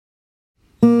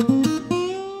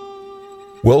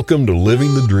Welcome to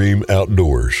Living the Dream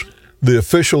Outdoors, the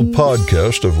official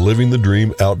podcast of Living the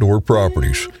Dream Outdoor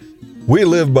Properties. We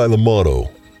live by the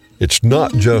motto, it's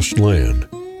not just land,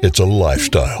 it's a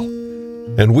lifestyle.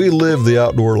 And we live the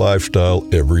outdoor lifestyle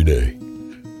every day.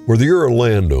 Whether you're a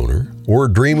landowner or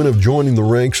dreaming of joining the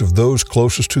ranks of those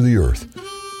closest to the earth,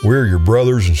 we're your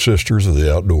brothers and sisters of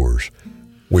the outdoors.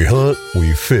 We hunt,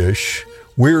 we fish,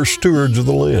 we're stewards of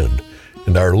the land.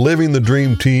 And our Living the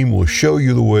Dream team will show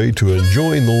you the way to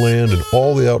enjoying the land and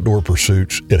all the outdoor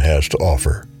pursuits it has to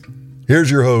offer.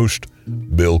 Here's your host,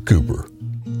 Bill Cooper.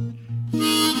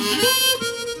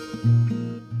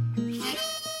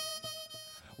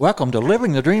 Welcome to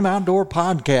Living the Dream Outdoor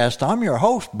Podcast. I'm your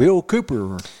host, Bill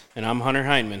Cooper. And I'm Hunter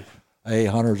Hindman. Hey,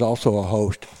 Hunter's also a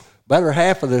host. Better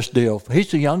half of this deal.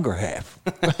 He's the younger half.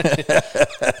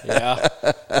 Yeah.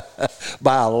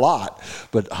 By a lot.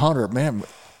 But Hunter, man,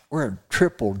 we're in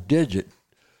triple-digit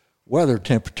weather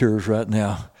temperatures right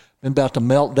now. Been about to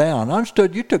melt down. I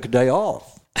understood you took a day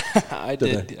off. I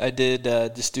did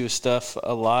just do stuff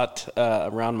a lot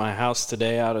around my house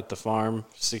today out at the farm,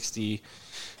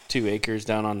 62 acres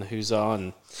down on the Huzzah,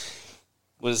 and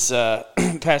was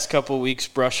past couple of weeks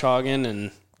brush hogging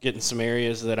and getting some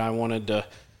areas that I wanted to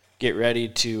get ready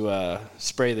to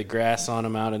spray the grass on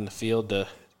them out in the field to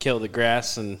kill the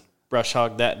grass and brush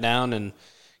hog that down and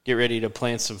get ready to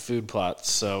plant some food plots.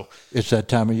 So it's that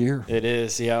time of year. It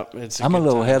is, yeah. I'm a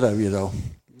little ahead of you, though.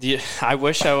 Yeah, I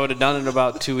wish I would have done it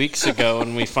about 2 weeks ago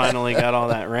when we finally got all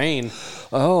that rain.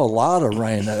 Oh, a lot of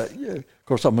rain. Yeah. Of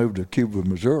course, I moved to Cuba,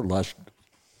 Missouri last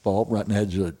fall, right in the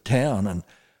edge of the town, and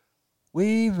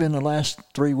we've, in the last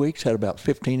 3 weeks, had about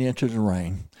 15 inches of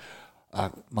rain.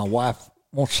 My wife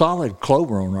wants solid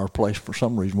clover on our place for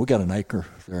some reason. We got an acre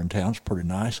there in town. It's pretty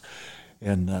nice.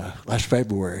 And last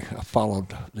February, I followed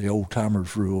the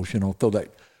old-timers rules, throw that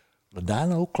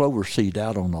ladino clover seed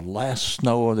out on the last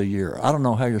snow of the year. I don't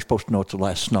know how you're supposed to know it's the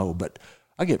last snow, but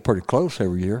I get pretty close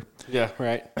every year. Yeah,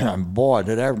 right. And boy,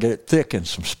 did I ever get it thick in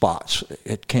some spots.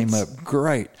 It came up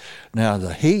great. Now,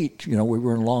 the heat, we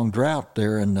were in a long drought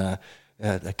there, and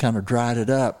they kind of dried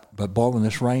it up. But boy, when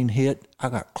this rain hit, I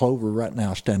got clover right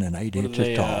now standing 8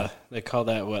 inches tall. They call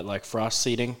that like frost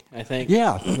seeding, I think?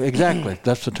 Yeah, exactly.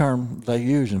 That's the term they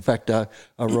use. In fact, I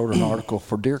wrote an article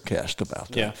for Deercast about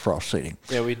that, frost seeding.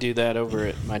 Yeah, we do that over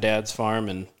at my dad's farm,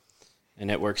 and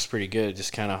it works pretty good. It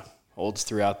just kind of holds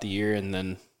throughout the year, and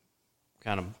then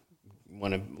kind of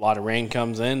when a lot of rain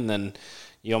comes in, then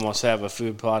you almost have a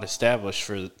food plot established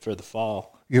for the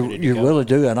fall. You really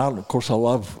do, and of course I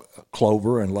love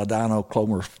clover, and ladino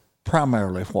clover is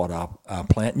primarily what I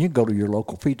plant. And you can go to your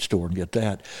local feed store and get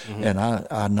that. Mm-hmm. And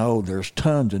I know there's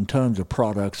tons and tons of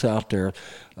products out there.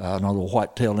 I know the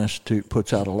Whitetail Institute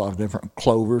puts out a lot of different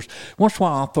clovers. Once in a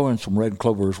while I'll throw in some red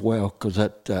clover as well, because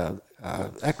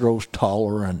that grows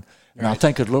taller and I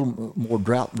think it's a little more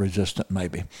drought resistant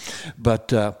maybe.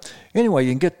 But anyway,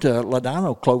 you can get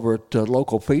ladino clover at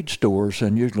local feed stores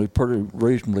and usually pretty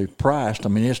reasonably priced. I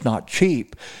mean, it's not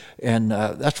cheap. And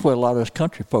that's where a lot of us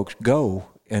country folks go.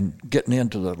 And getting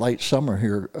into the late summer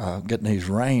here, getting these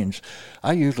rains,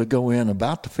 I usually go in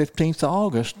about the 15th of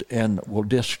August and will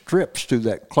disc strips through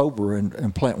that clover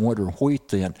and plant winter wheat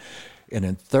then. And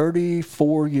in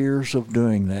 34 years of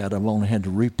doing that, I've only had to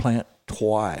replant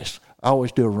twice. I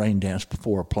always do a rain dance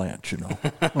before I plant,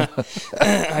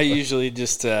 I usually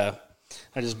just I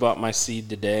just bought my seed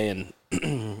today, and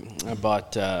I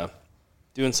bought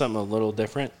doing something a little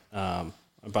different. I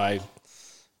buy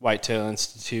Whitetail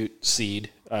Institute seed.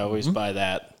 I always buy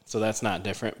that, so that's not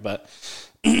different. But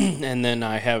and then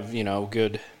I have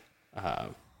good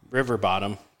river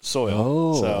bottom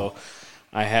soil, so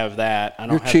I have that. I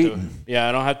don't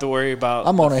I don't have to worry about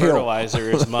the fertilizer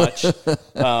as much.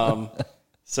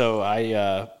 So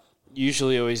I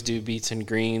usually always do beets and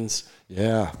greens.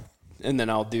 Yeah. And then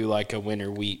I'll do like a winter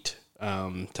wheat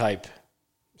type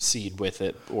seed with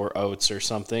it, or oats or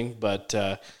something. But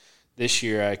this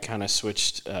year I kind of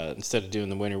switched. Instead of doing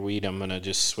the winter wheat, I'm going to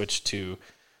just switch to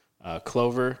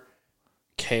clover,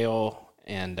 kale,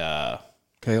 and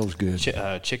kale's good.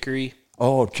 Chicory.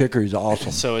 Oh, chicory's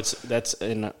awesome. So that's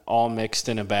all mixed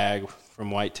in a bag from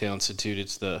Whitetail Institute.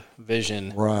 It's the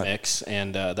Vision mix,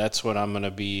 and that's what I'm going to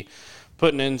be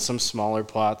putting in some smaller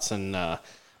plots, and I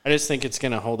just think it's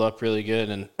going to hold up really good.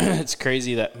 And it's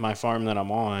crazy that my farm that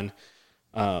I'm on,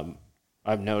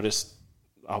 I've noticed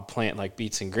I'll plant like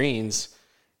beets and greens,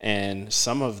 and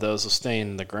some of those will stay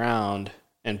in the ground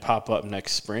and pop up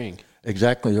next spring.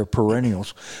 Exactly, they're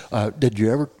perennials. Did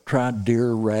you ever try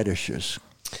deer radishes?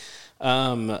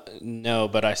 No,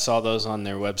 but I saw those on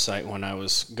their website when I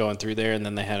was going through there, and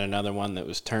then they had another one that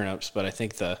was turnips, but I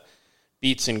think the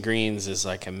beets and greens is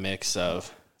like a mix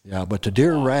of. Yeah, but the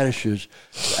deer radish is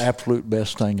the absolute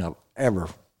best thing I've ever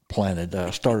planted.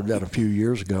 I started that a few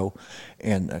years ago,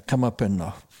 and come up in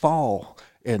the fall,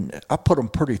 and I put them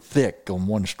pretty thick on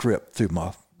one strip through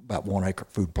my about 1 acre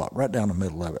food plot, right down the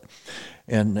middle of it.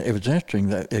 And it was interesting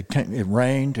that it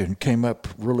rained and came up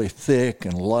really thick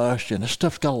and lush, and this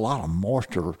stuff's got a lot of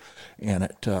moisture in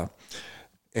it.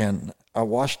 And I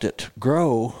watched it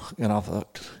grow, and I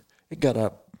thought it got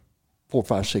up 4,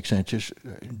 5, 6 inches.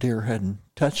 Deer hadn't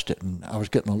touched it, and I was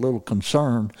getting a little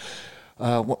concerned.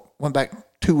 Went back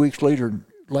 2 weeks later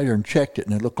and checked it,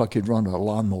 and it looked like you'd run a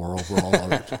lawnmower over all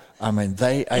of it. I mean,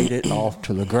 they ate it off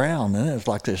to the ground, and it was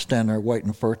like they stand there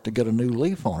waiting for it to get a new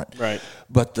leaf on it. Right.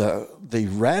 But the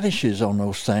radishes on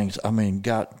those things, I mean,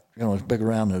 got as big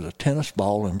around as a tennis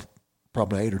ball and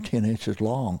probably 8 or 10 inches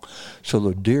long. So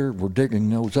the deer were digging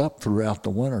those up throughout the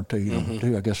winter to eat them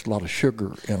too. I guess a lot of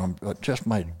sugar in them. It just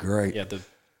made it great. Yeah,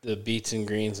 the beets and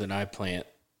greens that I plant,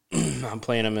 I'm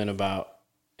planting them in about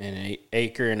an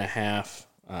acre and a half,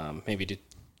 maybe to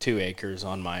 2 acres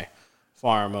on my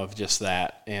farm of just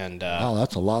that. And wow,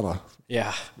 that's a lot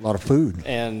of food.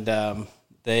 And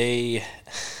they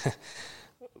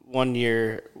one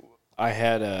year I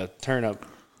had a turnip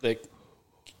that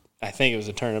I think it was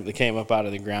a turnip that came up out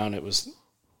of the ground. It was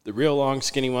the real long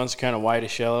skinny ones, kind of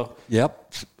whitish yellow.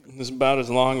 Yep. It was about as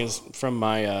long as from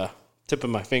my tip of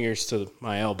my fingers to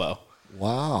my elbow.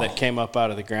 Wow. That came up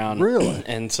out of the ground. Really?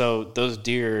 And so those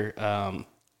deer out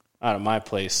of my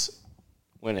place,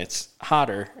 when it's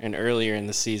hotter and earlier in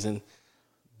the season,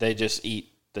 they just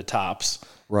eat the tops.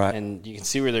 Right. And you can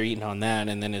see where they're eating on that.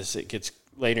 And then as it gets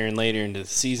later and later into the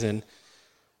season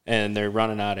and they're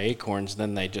running out of acorns,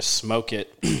 then they just smoke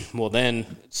it. Well, then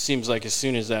it seems like as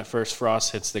soon as that first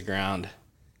frost hits the ground,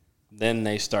 then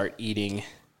they start eating.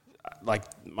 Like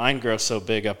mine grows so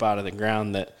big up out of the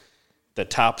ground that the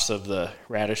tops of the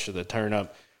radish or the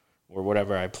turnip or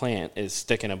whatever I plant is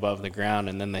sticking above the ground,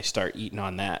 and then they start eating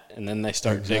on that, and then they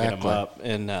start digging them up.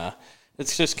 And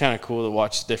it's just kind of cool to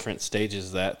watch different stages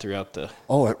of that throughout the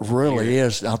Oh, it really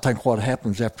is. I think what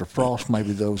happens after frost,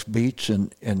 maybe those beets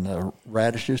and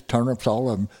radishes, turnips, all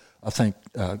of them, I think,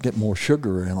 get more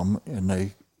sugar in them, and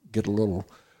they get a little,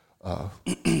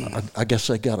 I guess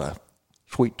they got a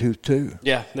sweet tooth too.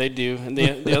 Yeah, they do. And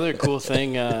the other cool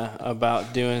thing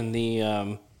about doing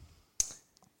the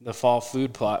fall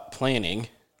food plot planning,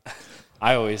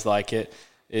 I always like it,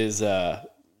 is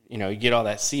you get all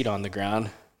that seed on the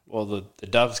ground. Well, the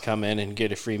doves come in and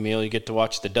get a free meal. You get to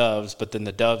watch the doves, but then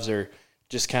the doves are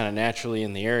just kind of naturally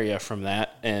in the area from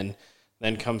that. And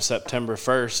then come September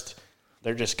 1st,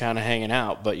 they're just kind of hanging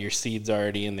out, but your seed's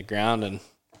already in the ground and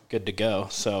good to go.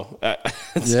 So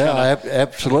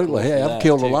absolutely. Yeah, I've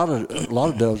killed too. a lot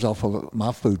of doves off of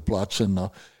my food plots in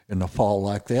the fall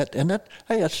like that. And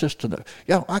that's just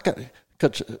I got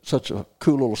such a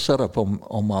cool little setup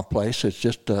on my place. It's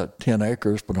just 10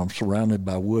 acres, but I'm surrounded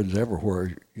by woods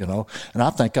everywhere, And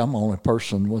I think I'm the only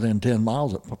person within 10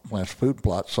 miles that plants food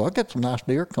plots. So I get some nice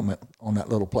deer coming on that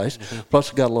little place. Mm-hmm.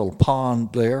 Plus I got a little pond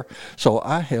there. So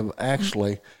I have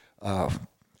actually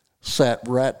sat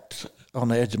right on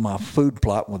the edge of my food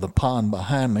plot with a pond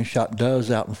behind me, shot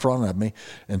doves out in front of me,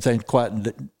 and things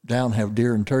quieted down, have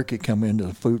deer and turkey come into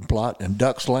the food plot, and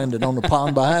ducks landed on the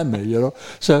pond behind me,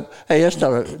 So, hey, that's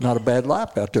not a bad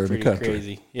life out there in the country.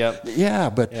 Crazy, yep. Yeah,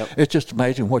 but It's just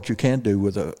amazing what you can do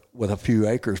with a few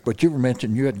acres. But you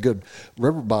mentioned you had good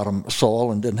river bottom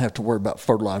soil and didn't have to worry about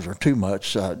fertilizer too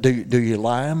much. Do you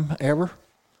lime ever?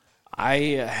 I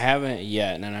haven't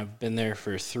yet, and I've been there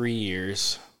for 3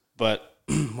 years, but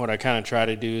what I kind of try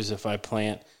to do is if I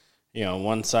plant,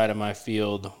 one side of my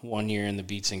field 1 year in the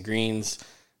beets and greens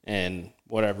and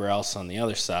whatever else on the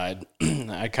other side,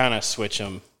 I kind of switch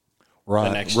them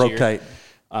the next rotate.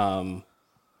 Year.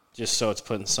 Just so it's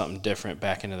putting something different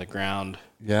back into the ground.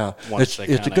 Yeah, it's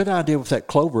a good idea with that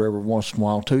clover every once in a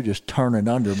while too. Just turn it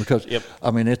under because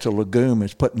it's a legume.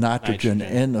 It's putting nitrogen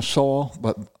in the soil.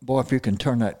 But boy, if you can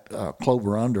turn that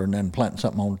clover under and then plant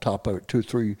something on top of it 2 or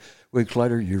 3 weeks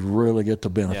later, you really get the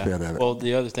benefit of it. Well,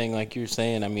 the other thing, like you were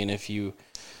saying, if you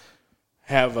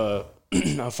have a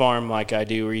farm like I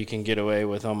do where you can get away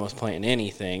with almost planting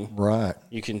anything, right?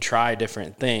 You can try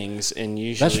different things, and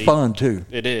usually that's fun too.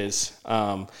 It is.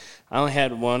 I only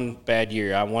had one bad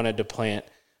year. I wanted to plant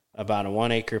about a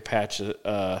 1 acre patch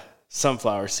of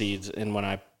sunflower seeds, and when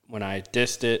I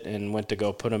dissed it and went to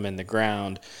go put them in the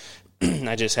ground,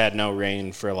 I just had no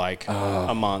rain for like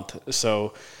a month,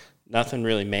 so nothing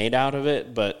really made out of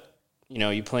it. But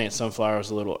you plant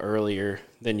sunflowers a little earlier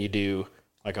than you do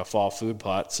like a fall food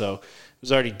plot, so it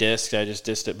was already dissed. I just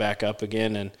dissed it back up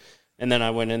again, and And then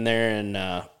I went in there and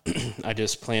I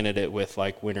just planted it with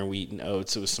like winter wheat and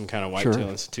oats. It was some kind of Whitetail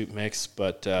Institute mix,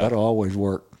 but that'll always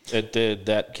work. It did.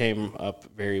 That came up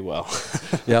very well.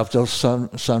 Yeah, those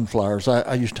sunflowers.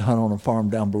 I used to hunt on a farm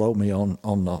down below me on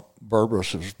the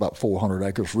Berberis. It was about 400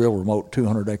 acres, real remote,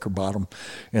 200-acre bottom.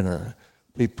 And a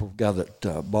guy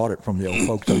that bought it from the old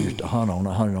folks I used to hunt on,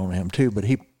 I hunted on him too. But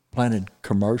he planted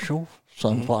commercial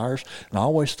sunflowers, and I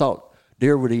always thought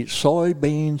deer would eat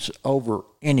soybeans over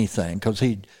anything because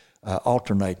he'd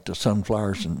alternate the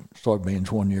sunflowers and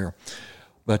soybeans one year.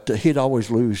 But he'd always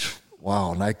lose,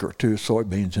 an acre or two of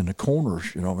soybeans in the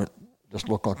corners. It just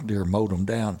looked like deer mowed them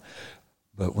down.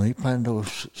 But when he planted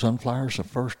those sunflowers the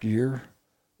first year,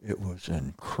 it was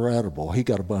incredible. He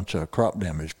got a bunch of crop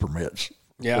damage permits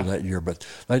for that year, but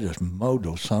they just mowed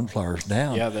those sunflowers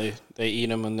down. Yeah, they eat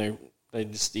them and they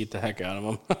just eat the heck out of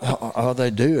them. All they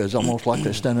do is almost like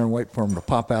they stand there and wait for them to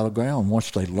pop out of the ground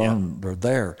once they learn they're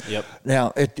there. Yep.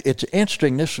 Now, it's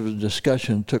interesting. This was a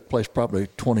discussion that took place probably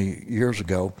 20 years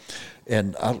ago,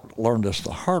 and I learned this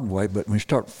the hard way, but when you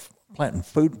start planting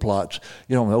food plots,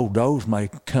 the old does may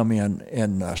come in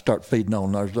and start feeding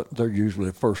on those. They're usually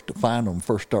the first to find them,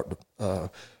 first start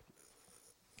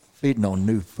feeding on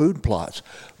new food plots.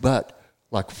 But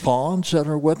like fawns that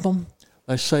are with them,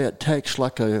 they say it takes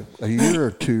like a year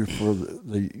or two for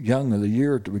the young of the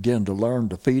year to begin to learn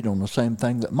to feed on the same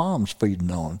thing that mom's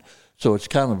feeding on. So it's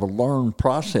kind of a learned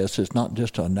process. It's not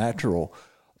just a natural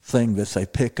thing that they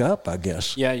pick up, I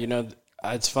guess. Yeah,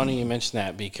 it's funny you mention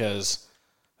that because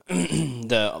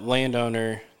the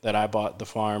landowner that I bought the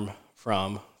farm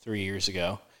from 3 years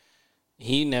ago,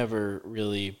 he never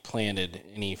really planted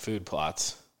any food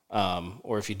plots.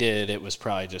 Or if he did, it was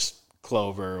probably just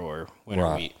clover or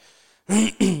winter wheat.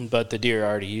 But the deer are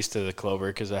already used to the clover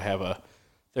because I have a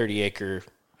 30-acre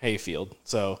hayfield.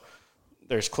 So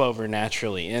there's clover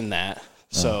naturally in that.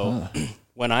 So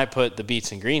when I put the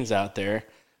beets and greens out there,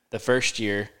 the first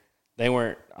year,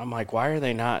 I'm like, why are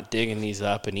they not digging these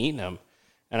up and eating them?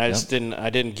 And I just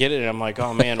didn't get it. And I'm like,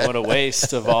 oh man, what a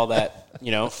waste of all that,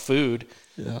 food.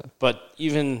 Yeah. But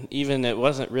even it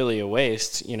wasn't really a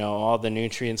waste, all the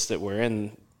nutrients that were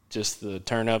in just the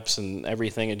turnips and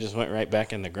everything, it just went right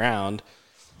back in the ground,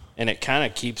 and it kind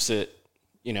of keeps it,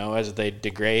 as they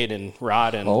degrade and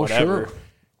rot and whatever. Sure.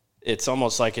 It's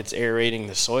almost like it's aerating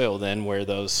the soil then where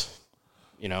those,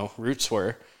 roots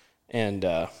were, and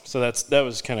so that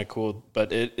was kind of cool.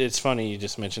 But it's funny you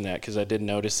just mentioned that because I did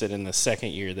notice it in the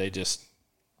second year they just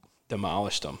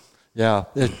demolished them. Yeah,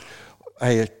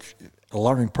 it's a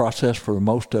learning process for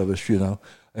most of us,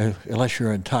 unless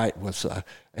you're in tight with,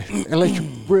 unless you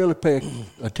really pay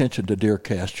attention to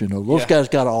DeerCast, those guys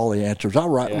got all the answers. I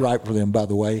write for them, by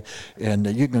the way, and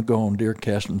you can go on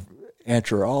DeerCast and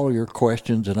answer all your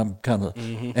questions, and I'm kind of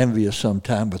envious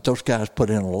sometimes, but those guys put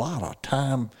in a lot of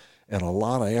time and a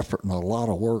lot of effort and a lot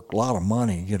of work, a lot of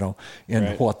money, in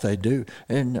what they do.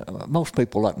 And most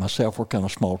people like myself, we're kind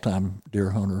of small-time deer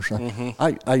hunters.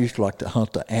 I used to like to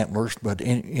hunt the antlers, but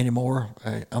anymore,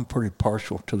 I'm pretty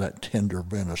partial to that tender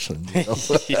venison.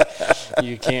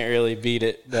 You can't really beat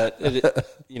it. But,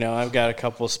 I've got a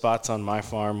couple spots on my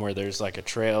farm where there's like a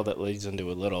trail that leads into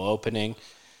a little opening,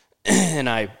 and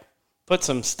I put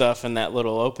some stuff in that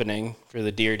little opening for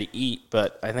the deer to eat,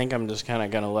 but I think I'm just kind of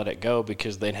going to let it go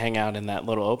because they'd hang out in that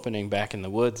little opening back in the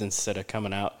woods instead of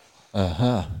coming out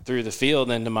through the field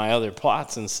into my other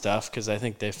plots and stuff because I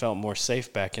think they felt more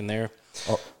safe back in there.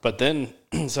 Oh. But then,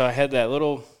 so I had that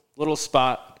little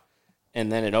spot, and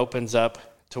then it opens up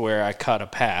to where I cut a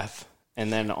path,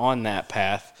 and then on that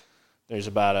path, there's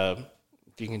about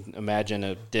if you can imagine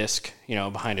a disc,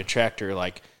 behind a tractor,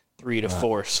 like 3 to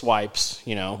 4 swipes,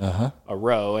 a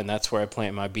row, and that's where I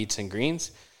plant my beets and greens.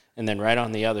 And then right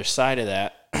on the other side of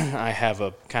that, I have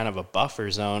a kind of a buffer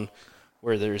zone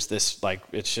where there's this,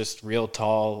 it's just real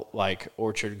tall,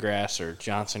 orchard grass or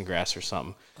Johnson grass or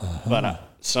something. But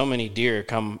so many deer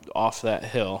come off that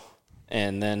hill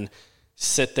and then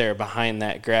sit there behind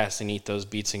that grass and eat those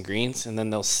beets and greens, and then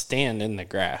they'll stand in the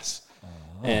grass.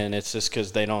 And it's just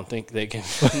because they don't think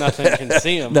nothing can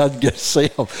see them. Nothing can see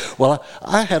them. Well,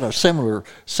 I had a similar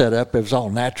setup. It was all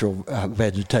natural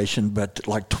vegetation, but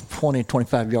like 20,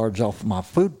 25 yards off my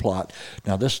food plot.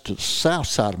 Now, this is the south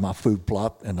side of my food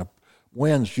plot, and the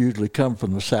winds usually come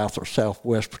from the south or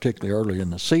southwest, particularly early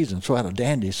in the season. So I had a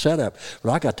dandy setup,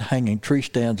 but I got to hanging tree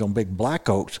stands on big black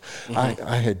oaks.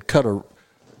 I had cut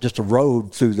just a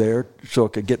road through there so I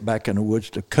could get back in the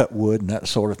woods to cut wood and that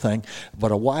sort of thing.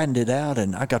 But I widened it out,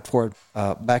 and I got for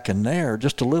back in there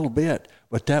just a little bit.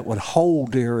 But that would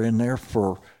hold deer in there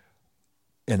for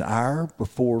an hour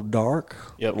before dark,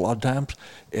 Yep. a lot of times,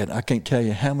 and I can't tell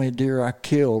you how many deer I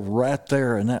killed right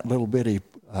there in that little bitty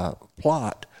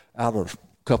plot out of a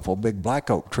couple of big black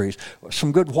oak trees.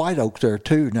 Some good white oak there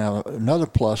too. Now another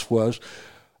plus was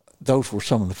those were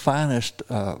some of the finest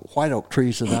white oak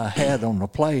trees that I had on the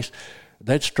place.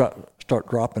 They'd start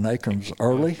dropping acorns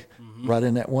early, right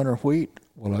in that winter wheat.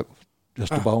 Well,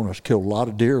 just a bonus. Killed a lot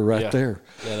of deer right there.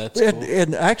 Yeah, that's cool.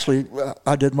 And actually,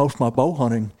 I did most of my bow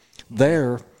hunting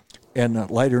there, and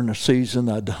later in the season,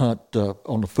 I'd hunt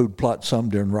on the food plot. Some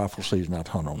during rifle season, I'd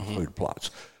hunt on the food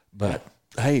plots. But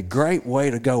hey, great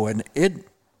way to go, and isn't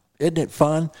it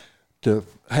fun to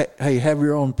have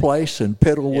your own place and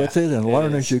piddle with it and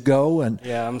learn as you go? And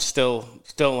yeah, I'm still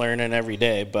learning every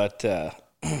day, but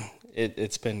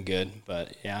it's been good.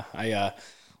 But yeah, I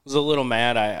was a little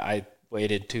mad. I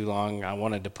waited too long. I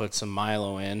wanted to put some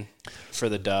Milo in for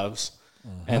the doves,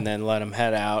 and then let them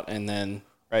head out, and then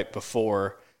right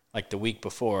before, like the week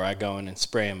before, I go in and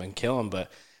spray them and kill them. But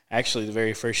actually, the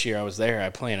very first year I was there, I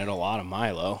planted a lot of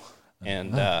Milo,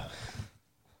 and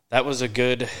that was a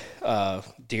good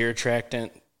deer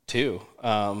attractant too.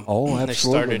 absolutely. They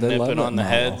started They nipping love on the that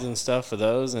heads Milo. and stuff of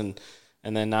those, and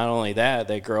then not only that,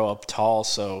 they grow up tall,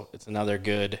 so it's another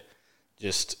good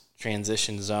just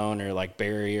transition zone or like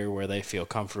barrier where they feel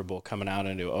comfortable coming out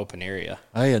into an open area.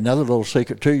 Hey, another little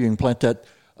secret too, you can plant that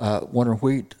winter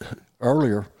wheat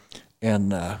earlier,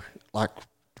 and like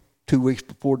 2 weeks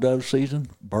before dove season,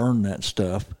 burn that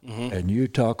stuff. And you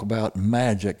talk about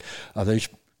magic. These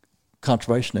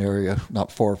conservation area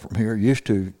not far from here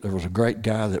there was a great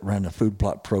guy that ran the food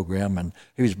plot program, and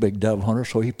he was a big dove hunter,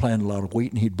 so he planted a lot of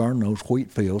wheat, and he'd burn those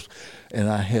wheat fields. And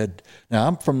now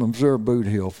I'm from the Missouri Boot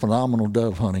Hill, phenomenal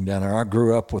dove hunting down there. I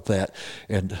grew up with that,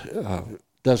 and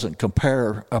doesn't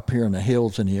compare up here in the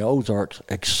hills in the Ozarks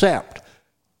except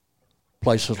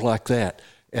places like that.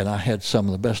 And I had some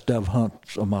of the best dove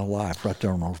hunts of my life right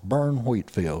there on those burned wheat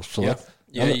fields. So that's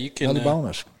you can another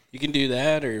bonus. You can do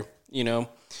that, or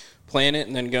plant it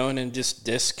and then go in and just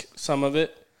disc some of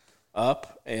it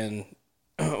up, and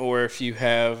or if you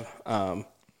have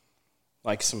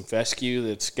like some fescue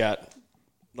that's got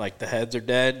like the heads are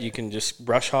dead, you can just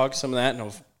brush hog some of that,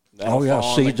 and that'll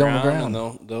fall seeds on the ground,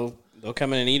 and they'll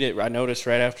come in and eat it. I noticed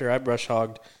right after I brush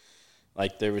hogged,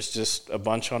 like there was just a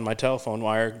bunch on my telephone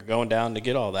wire going down to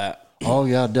get all that. Oh,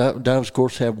 yeah, doves, of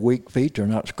course, have weak feet. They're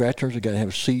not scratchers. They got to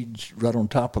have seeds right on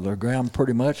top of their ground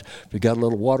pretty much. If you got a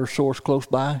little water source close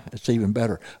by, it's even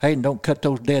better. Hey, and don't cut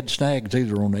those dead snags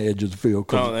either on the edge of the field.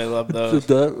 Oh, they love those.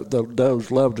 The doves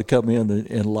love to come in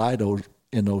and lie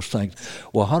in those things.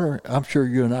 Well, Hunter, I'm sure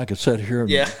you and I could sit here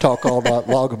and talk all night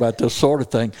long about this sort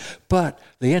of thing. But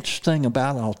the interesting thing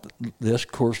about all this,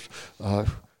 of course,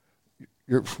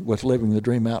 you're with Living the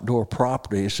Dream Outdoor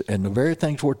Properties, and the very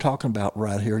things we're talking about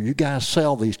right here, you guys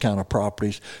sell these kind of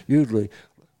properties. Usually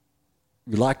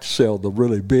you like to sell the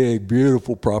really big,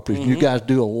 beautiful properties. You guys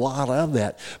do a lot of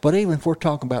that. But even if we're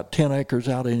talking about 10 acres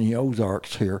out in the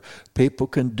Ozarks here, people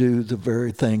can do the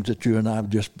very things that you and I have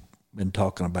just been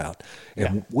talking about.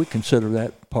 And we consider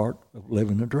that part of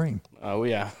living the dream. Oh,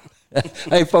 yeah.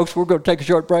 Hey, folks, we're going to take a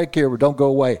short break here, but don't go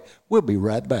away. We'll be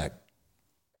right back.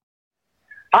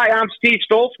 Hi, I'm Steve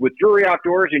Stoltz with Drury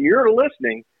Outdoors, and you're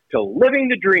listening to Living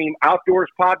the Dream Outdoors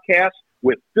podcast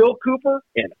with Phil Cooper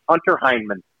and Hunter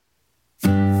Hindman.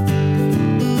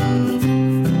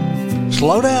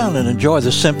 Slow down and enjoy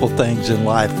the simple things in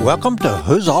life. Welcome to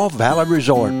Huzzall Valley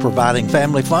Resort, providing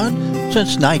family fun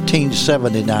since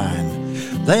 1979.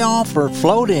 They offer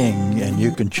floating, and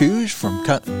you can choose from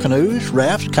canoes,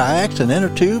 rafts, kayaks, and inner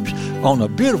tubes on the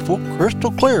beautiful,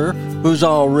 crystal clear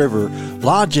Huzzall River.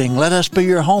 Lodging, let us be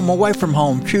your home away from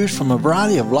home. Choose from a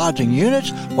variety of lodging units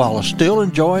while still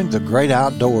enjoying the great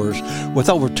outdoors. With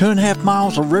over 2.5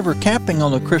 miles of river camping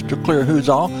on the crystal clear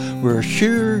Huzzall, we're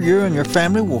sure you and your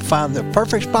family will find the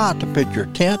perfect spot to pitch your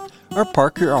tent or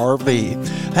park your RV.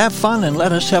 Have fun and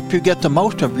let us help you get the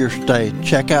most of your stay.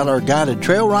 Check out our guided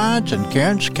trail rides and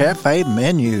Karen's Cafe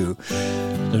menu.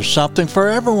 There's something for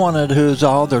everyone at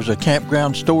Huzzall. There's a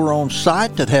campground store on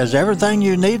site that has everything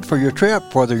you need for your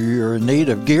trip. Whether you're in need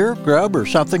of gear, grub, or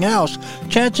something else,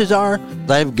 chances are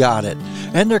they've got it.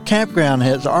 And their campground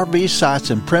has RV sites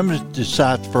and primitive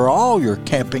sites for all your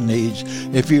camping needs.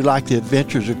 If you like the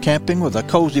adventures of camping with a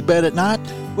cozy bed at night,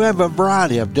 we have a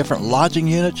variety of different lodging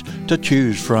units to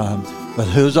choose from. With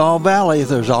Huzzall Valley,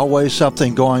 there's always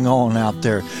something going on out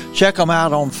there. Check them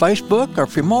out on Facebook, or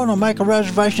if you want to make a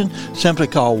reservation, simply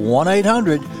call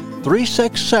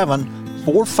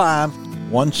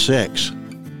 1-800-367-4516.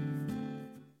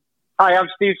 Hi, I'm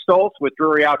Steve Stoltz with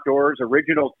Drury Outdoors,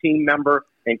 original team member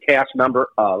and cast member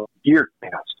of GearCast.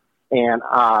 and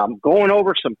going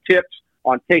over some tips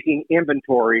on taking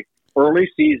inventory early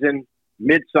season,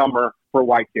 midsummer for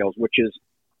whitetails, which is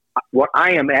what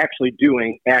I am actually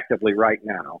doing actively right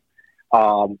now.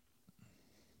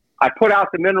 I put out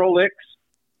the mineral licks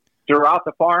throughout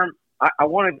the farm. I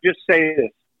want to just say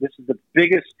this. This is the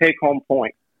biggest take-home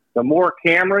point. The more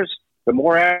cameras, the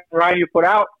more MRI you put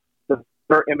out, the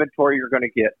better inventory you're going to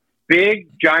get. Big,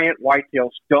 giant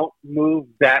whitetails don't move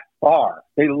that far.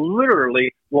 They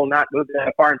literally will not move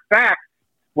that far. In fact,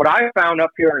 what I found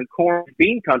up here in corn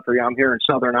bean country, I'm here in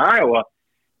southern Iowa,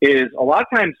 is a lot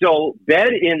of times they'll bed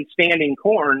in standing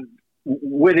corn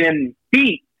within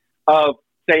feet of,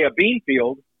 say, a bean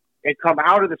field and come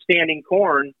out of the standing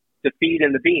corn to feed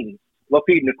in the beans. They'll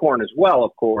feed in the corn as well,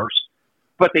 of course,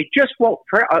 but they just won't.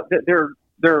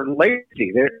 They're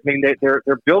lazy.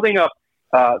 They're building up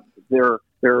their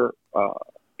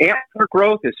antler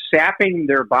growth is sapping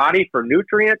their body for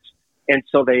nutrients, and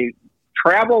so they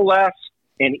travel less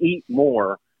and eat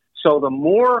more. So the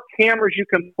more cameras you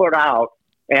can put out,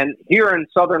 and here in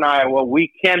southern Iowa,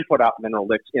 we can put out mineral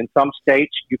licks. In some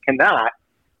states, you cannot,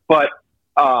 but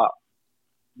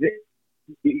the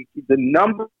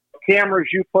number of cameras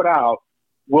you put out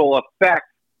will affect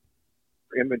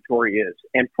what inventory is.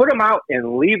 And put them out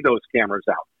and leave those cameras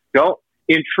out.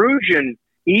 Intrusion,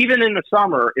 even in the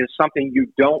summer, is something you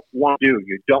don't want to do.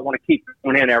 You don't want to keep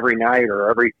going in every night or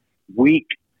every week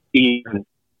even.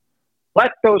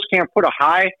 Let those cameras, put a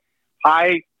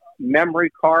high memory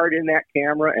card in that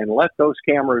camera and let those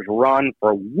cameras run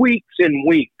for weeks and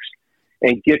weeks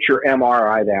and get your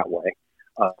MRI that way.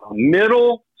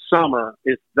 Middle summer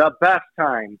is the best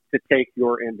time to take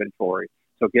your inventory.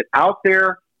 So get out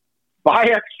there, buy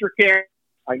extra cameras.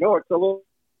 I know it's a little,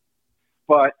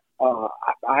 but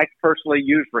I personally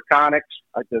use Reconics.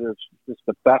 It's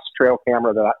the best trail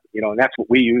camera that and that's what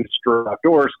we use for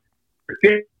outdoors.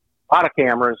 Get a lot of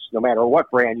cameras, no matter what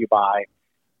brand you buy,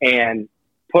 and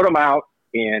put them out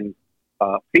in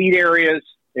feed areas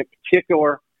in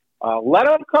particular. Let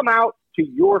them come out to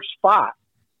your spot,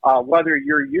 whether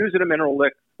you're using a mineral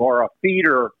lick or a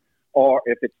feeder, or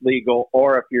if it's legal,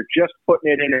 or if you're just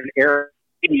putting it in an area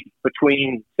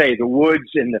between, say, the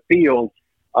woods and the field,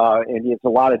 and it's a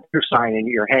lot of deer sign, and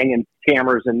you're hanging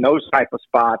cameras in those type of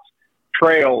spots,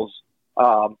 trails,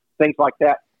 things like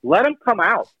that. Let them come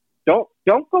out. Don't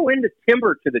go into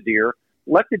timber to the deer.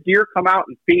 Let the deer come out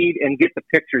and feed and get the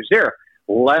pictures there.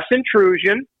 Less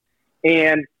intrusion,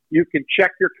 and you can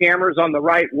check your cameras on the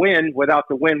right wind without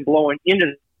the wind blowing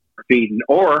into the feeding,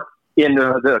 or in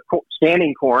the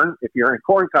standing corn, if you're in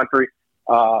corn country,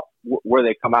 where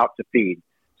they come out to feed.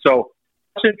 So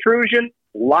less intrusion,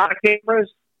 a lot of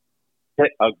cameras,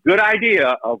 a good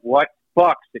idea of what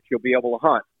bucks that you'll be able to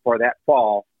hunt for that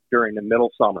fall during the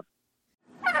middle summer.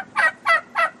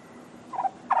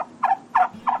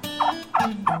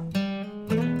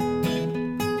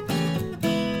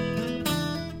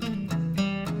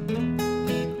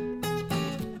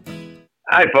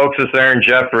 Hi, folks. It's Aaron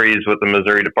Jeffries with the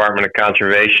Missouri Department of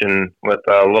Conservation with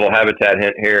a little habitat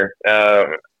hint here.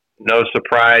 No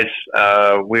surprise,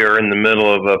 we are in the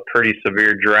middle of a pretty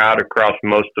severe drought across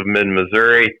most of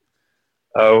mid-Missouri.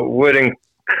 Would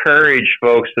encourage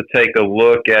folks to take a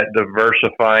look at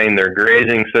diversifying their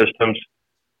grazing systems.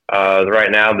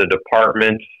 Right now, the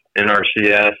departments,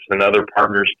 NRCS, and other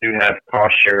partners do have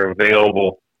cost share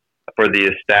available for the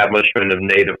establishment of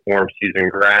native warm season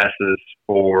grasses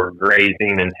for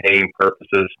grazing and haying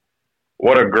purposes.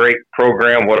 What a great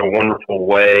program. What a wonderful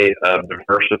way of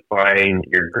diversifying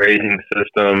your grazing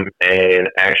system and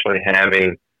actually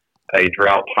having a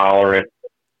drought-tolerant,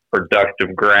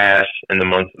 productive grass in the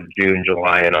months of June,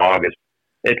 July, and August.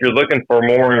 If you're looking for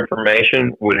more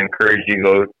information, would encourage you to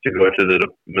go to the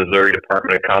Missouri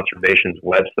Department of Conservation's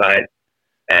website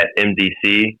at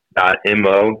mdc.mo.gov.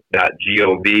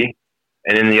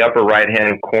 And in the upper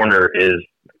right-hand corner is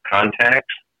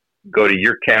contacts. Go to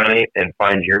your county and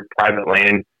find your private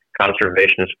land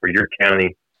conservationist for your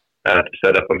county to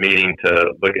set up a meeting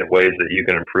to look at ways that you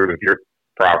can improve your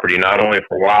property, not only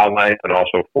for wildlife, but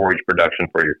also forage production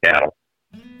for your cattle.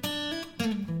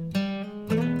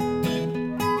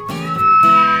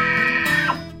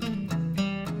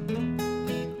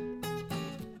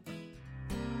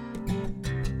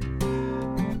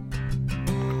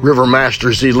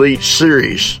 Rivermasters Elite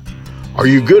Series. Are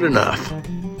you good enough?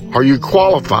 Are you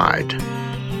qualified?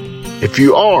 If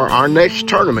you are, our next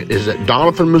tournament is at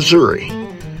Doniphan, Missouri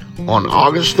on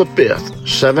August the 5th,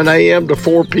 7 a.m. to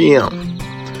 4 p.m.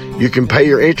 You can pay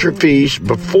your entry fees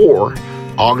before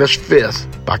August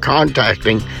 5th by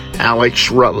contacting Alex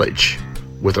Rutledge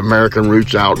with American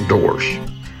Roots Outdoors.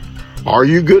 Are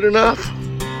you good enough?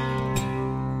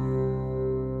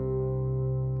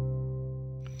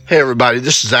 Hey, everybody,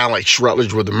 this is Alex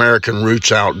Rutledge with American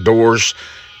Roots Outdoors.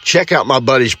 Check out my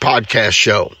buddy's podcast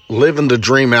show, Living the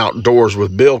Dream Outdoors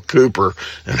with Bill Cooper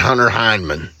and Hunter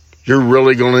Hindman. You're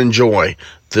really going to enjoy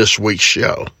this week's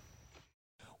show.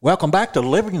 Welcome back to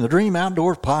Living the Dream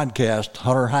Outdoors podcast.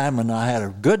 Hunter Hindman and I had a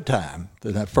good time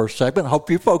in that first segment. I hope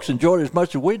you folks enjoyed it as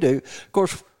much as we do. Of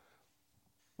course,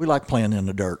 we like playing in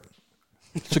the dirt.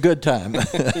 It's a good time.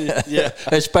 Yeah.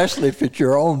 Especially if it's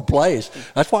your own place.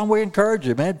 That's why we encourage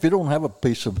you, man. If you don't have a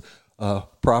piece of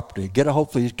property, get a hold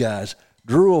of these guys.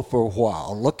 Drool for a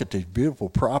while. Look at these beautiful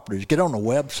properties. Get on the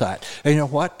website. And you know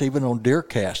what? Even on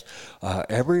Deercast,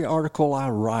 every article I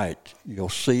write, you'll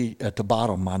see at the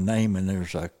bottom my name, and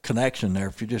there's a connection there.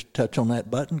 If you just touch on that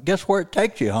button, guess where it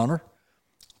takes you, Hunter?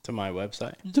 To my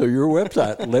website. To your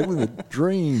website, Living the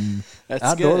Dream. That's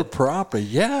Outdoor good. Property.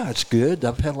 Yeah, it's good.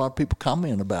 I've had a lot of people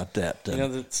comment about that. You know,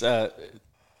 that's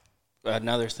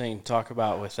another thing to talk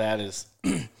about with that is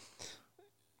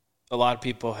a lot of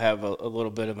people have a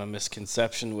little bit of a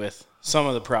misconception with some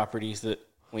of the properties that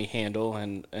we handle.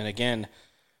 And again,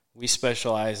 we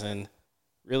specialize in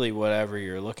really whatever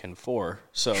you're looking for.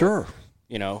 So, sure.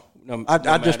 You know,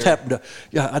 I just happen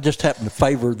to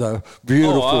favor the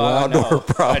beautiful outdoor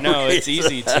properties. I know it's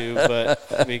easy to,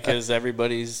 but because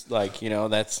everybody's like, you know,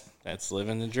 that's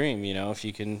living the dream. You know, if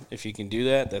you can do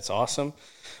that, that's awesome.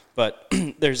 But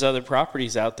there's other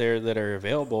properties out there that are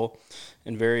available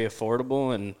and very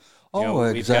affordable, and you know,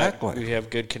 exactly. We have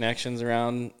good connections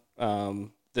around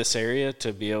this area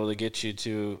to be able to get you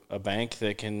to a bank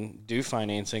that can do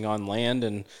financing on land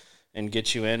and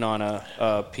get you in on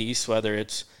a piece, whether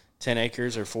it's 10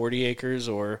 acres or 40 acres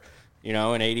or, you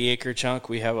know, an 80-acre chunk.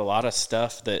 We have a lot of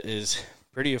stuff that is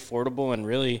pretty affordable, and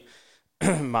really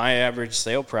my average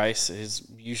sale price is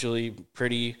usually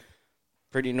pretty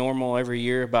normal every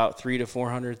year, about $300,000 to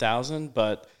 $400,000.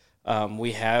 But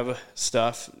we have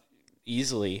stuff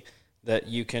easily that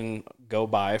you can go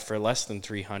buy for less than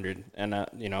 $300,000. And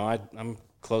you know, I'm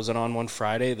closing on one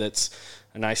Friday that's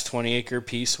a nice 20-acre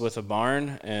piece with a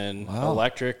barn and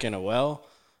electric and a well.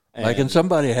 And, making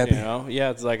somebody happy. You know, yeah,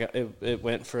 it's like it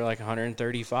went for like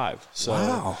 $135,000. So,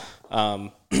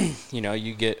 wow. You know,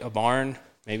 you get a barn.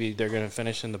 Maybe they're going to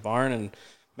finish in the barn and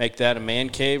make that a man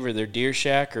cave or their deer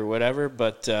shack or whatever.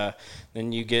 But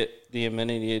then you get the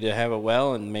amenity to have a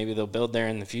well, and maybe they'll build there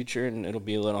in the future, and it'll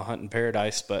be a little hunting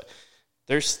paradise. But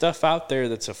there's stuff out there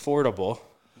that's affordable.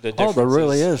 There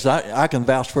really is. I can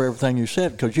vouch for everything you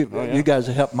said, because you guys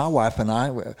have helped my wife and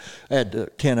I. We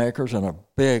had 10 acres and a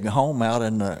big home out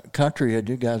in the country, and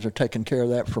you guys are taking care of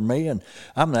that for me. And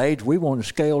I'm the age we want to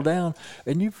scale down,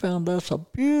 and you found us a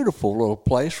beautiful little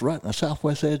place right in the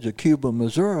southwest edge of Cuba,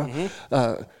 Missouri.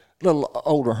 Little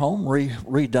older home,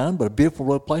 redone, but a beautiful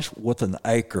little place with an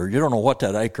acre. You don't know what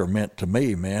that acre meant to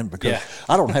me, man, because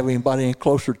I don't have anybody any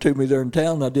closer to me there in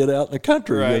town than I did out in the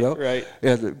country. Right, you know? right.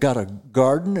 It got a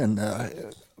garden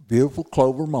and beautiful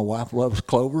clover. My wife loves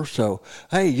clover, so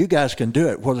hey, you guys can do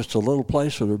it, whether it's a little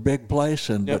place or a big place.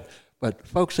 And But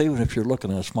folks, even if you're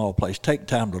looking at a small place, take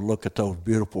time to look at those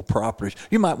beautiful properties.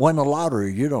 You might win the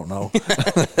lottery. You don't know.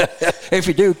 If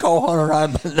you do, call Hunter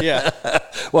Hindman. Yeah.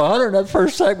 Well, Hunter, in that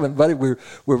first segment, buddy, we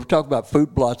were talking about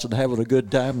food plots and having a good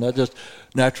time. And that just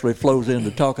naturally flows into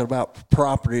talking about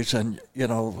properties. And, you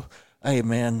know, hey,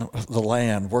 man, the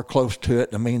land, we're close to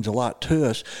it, and it means a lot to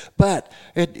us. But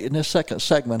in this second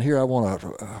segment here, I want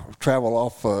to travel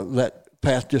off that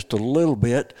path just a little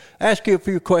bit, ask you a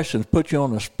few questions, put you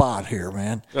on the spot here,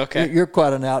 man. Okay. You're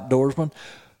quite an outdoorsman.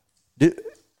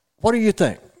 What do you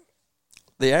think?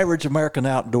 The average American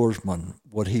outdoorsman,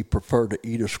 would he prefer to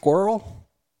eat a squirrel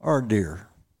or a deer?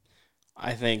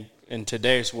 I think in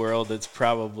today's world, it's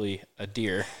probably a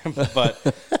deer.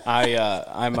 But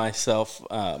I myself,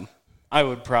 I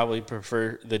would probably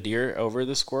prefer the deer over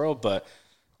the squirrel. But,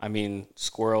 I mean,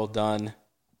 squirrel done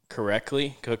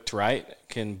correctly, cooked right,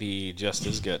 can be just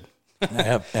as good.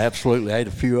 Absolutely. I ate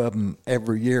a few of them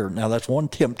every year. Now, that's one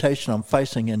temptation I'm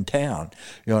facing in town.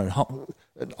 You know,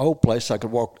 an old place, I could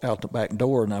walk out the back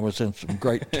door, and I was in some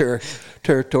great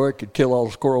territory, could kill all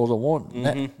the squirrels I want.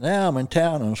 Mm-hmm. Now I'm in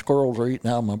town, and the squirrels are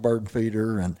eating out of my bird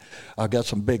feeder, and I've got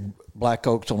some big black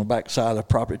oaks on the back side of the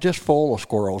property, just full of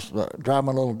squirrels, drive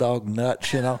my little dog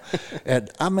nuts, you know.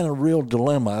 And I'm in a real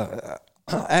dilemma.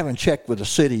 I haven't checked with the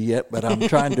city yet, but I'm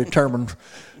trying to determine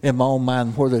in my own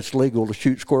mind whether it's legal to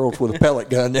shoot squirrels with a pellet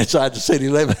gun inside the city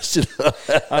limits.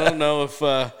 I don't know if,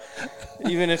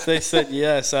 even if they said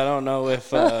yes, I don't know if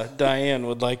Diane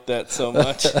would like that so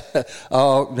much.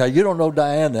 Now, you don't know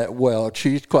Diane that well.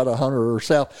 She's quite a hunter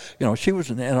herself. You know, she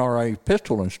was an NRA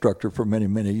pistol instructor for many,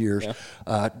 many years.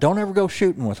 Yeah. Don't ever go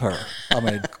shooting with her. I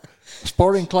mean,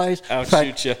 Sporting clays. I'll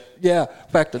shoot you. Yeah.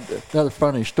 In fact, another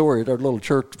funny story. There's a little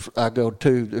church I go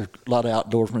to. There's a lot of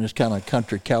outdoorsmen. It's kind of a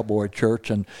country cowboy church,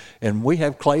 and we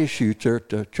have clay shoots there at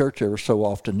the church every so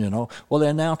often, you know. Well, they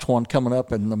announced one coming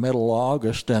up in the middle of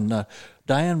August, and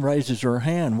Diane raises her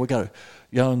hand. We got a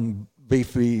young,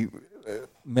 beefy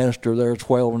minister there as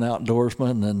well, an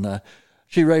outdoorsman, and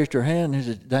she raised her hand. And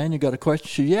he said, "Diane, you got a question?"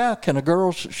 She said, "Yeah, can the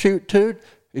girls shoot too?"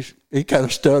 He kind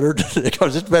of stuttered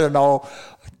because it's been an all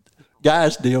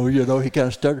guys deal, you know. He kind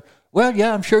of stuttered. "Well,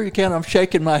 yeah, I'm sure you can." I'm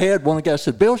shaking my head. One of the guys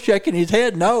said, "Bill's shaking his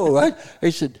head." "No."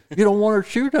 He said, "You don't want her to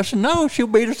shoot?" I said, "No, she'll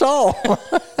beat us all."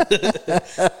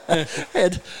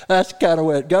 And that's kind of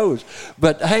where it goes.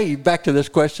 But, hey, back to this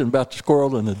question about the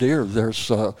squirrel and the deer. There's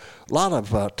a lot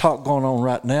of talk going on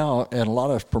right now, and a lot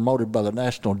of it's promoted by the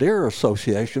National Deer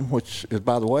Association, which is,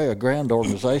 by the way, a grand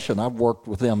organization. I've worked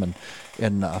with them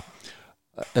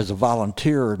as a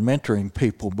volunteer and mentoring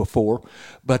people before.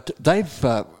 But they've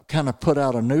kind of put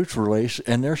out a news release,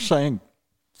 and they're saying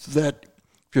that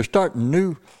if you're starting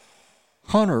new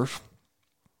hunters,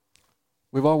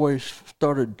 we've always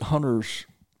started hunters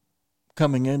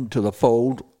coming into the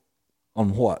fold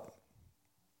on what?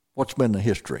 What's been the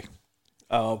history?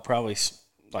 Oh, probably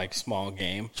like small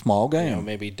game. Small game. You know,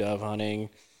 maybe dove hunting.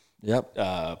 Yep.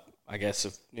 I guess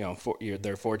if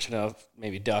they're fortunate enough,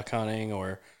 maybe duck hunting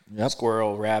or Yep.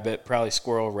 squirrel, rabbit. Probably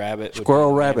squirrel, rabbit.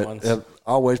 Squirrel, rabbit have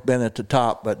always been at the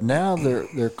top, but now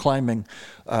they're claiming.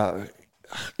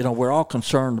 We're all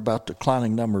concerned about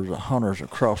declining numbers of hunters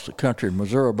across the country.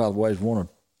 Missouri, by the way, is one of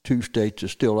two states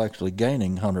that's still actually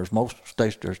gaining hunters. Most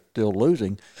states are still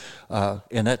losing,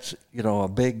 and that's a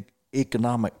big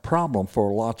economic problem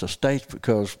for lots of states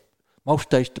because most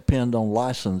states depend on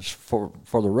license for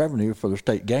the revenue for the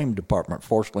state game department.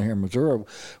 Fortunately, here in Missouri,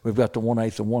 we've got the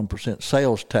 1/8 of 1%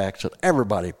 sales tax that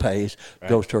everybody pays,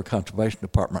 goes to our conservation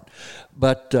department.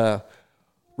 But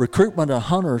recruitment of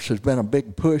hunters has been a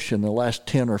big push in the last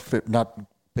 10 or 15, not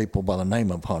people by the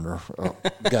name of Hunter,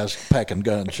 guys packing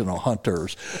guns,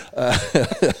 hunters.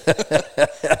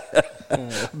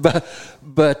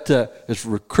 But it's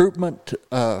recruitment,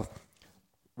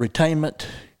 retainment,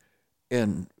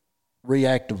 and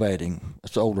reactivating.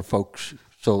 It's older folks.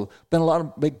 So been a lot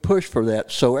of big push for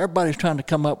that. So everybody's trying to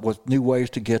come up with new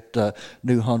ways to get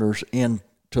new hunters into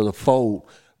the fold.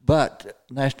 But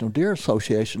National Deer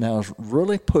Association now is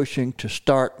really pushing to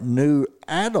start new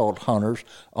adult hunters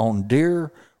on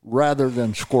deer rather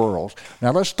than squirrels.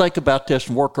 Now let's think about this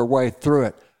and work our way through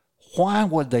it. Why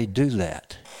would they do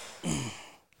that?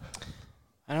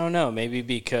 I don't know. Maybe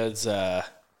because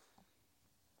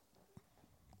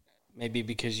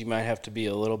you might have to be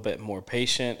a little bit more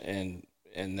patient, and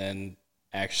then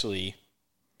actually,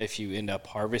 if you end up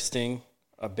harvesting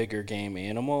a bigger game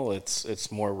animal,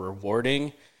 it's more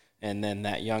rewarding, and then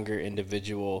that younger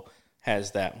individual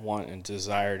has that want and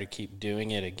desire to keep doing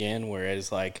it again.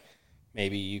 Whereas, like,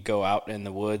 maybe you go out in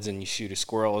the woods and you shoot a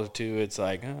squirrel or two, it's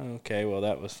like, oh, okay, well,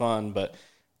 that was fun, but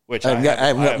which I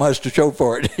haven't got much to show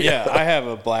for it. Yeah, I have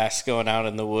a blast going out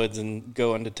in the woods and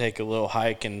going to take a little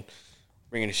hike and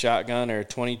bringing a shotgun or a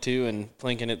 22 and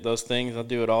plinking at those things. I'll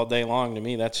do it all day long. To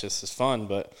me, that's just as fun.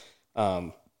 But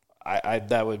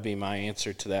that would be my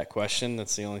answer to that question.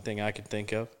 That's the only thing I could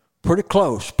think of. Pretty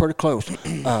close.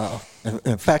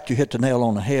 In fact, you hit the nail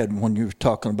on the head when you were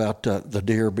talking about the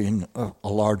deer being a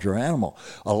larger animal.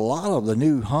 A lot of the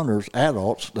new hunters,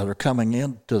 adults that are coming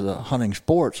into the hunting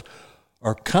sports,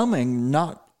 are coming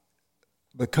not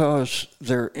because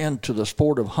they're into the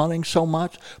sport of hunting so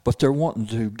much, but they're wanting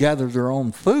to gather their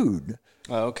own food.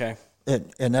 Oh, okay.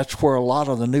 And that's where a lot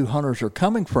of the new hunters are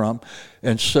coming from.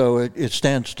 And so it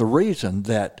stands to reason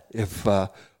that if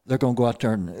they're going to go out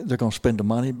there and they're going to spend the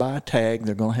money, buy a tag,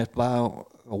 they're going to have to buy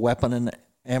a weapon and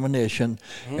ammunition,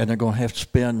 and they're going to have to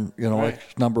spend,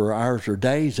 X number of hours or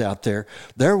days out there.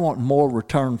 They're wanting more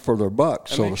return for their buck,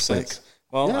 so to speak. Sense.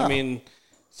 Well, yeah. I mean,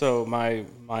 so my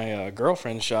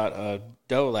girlfriend shot a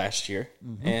doe last year,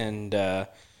 and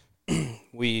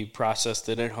we processed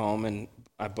it at home, and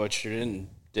I butchered it and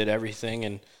did everything,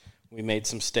 and we made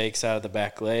some steaks out of the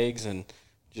back legs and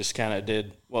just kind of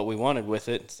did what we wanted with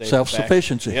it.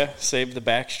 Self-sufficiency. Saved the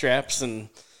back straps, and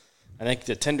I think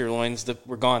the tenderloins that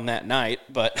were gone that night.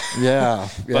 But yeah.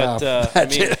 But I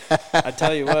mean, I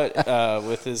tell you what,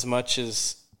 with as much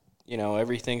as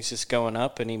everything's just going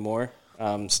up anymore,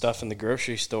 stuff in the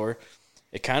grocery store,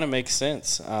 it kind of makes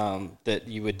sense that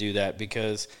you would do that,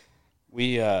 because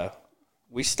we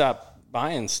stopped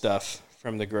buying stuff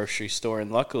from the grocery store,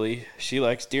 and luckily she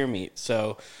likes deer meat,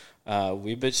 so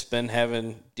we've just been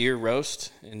having deer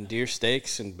roast and deer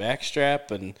steaks and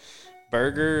backstrap and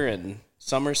burger and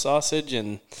summer sausage,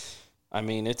 and I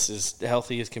mean, it's as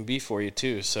healthy as can be for you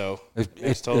too. So it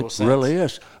makes total sense. It really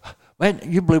is. Man,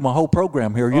 you blew my whole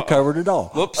program here. You covered it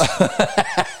all. Whoops.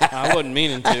 I wasn't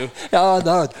meaning to. Oh,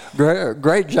 no,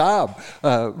 great job.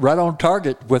 Right on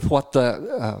target with what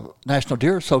the National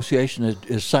Deer Association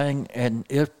is saying and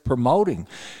is promoting.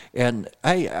 And,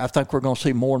 hey, I think we're going to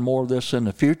see more and more of this in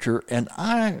the future. And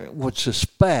I would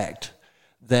suspect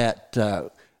that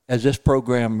as this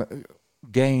program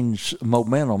gains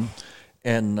momentum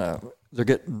and they're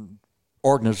getting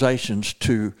organizations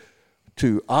to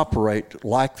operate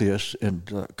like this, and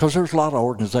because there's a lot of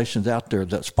organizations out there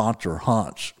that sponsor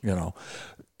hunts,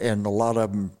 and a lot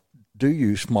of them do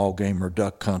use small game or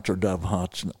duck hunts or dove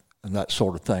hunts and that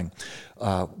sort of thing.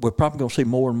 We're probably going to see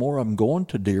more and more of them going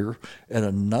to deer. And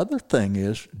another thing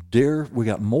is deer. We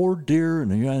got more deer in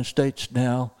the United States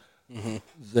now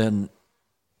than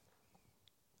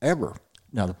ever.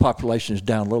 Now, the population is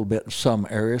down a little bit in some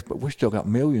areas, but we still got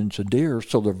millions of deer,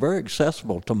 so they're very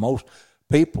accessible to most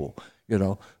people.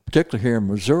 Particularly here in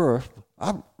Missouri,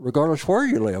 regardless where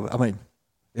you live. I mean,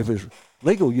 if it's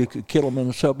legal, you could kill them in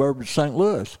the suburbs of St.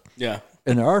 Louis. Yeah.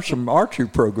 And there are some archery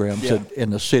programs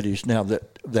in the cities now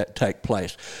that take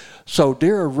place. So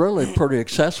deer are really pretty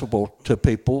accessible to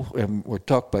people. And we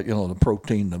talk about, the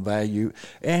protein, the value,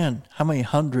 and how many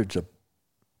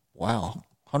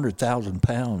 100,000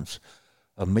 pounds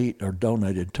of meat are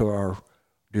donated to our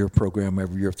deer program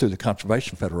every year through the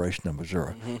Conservation Federation of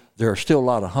Missouri. There are still a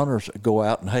lot of hunters that go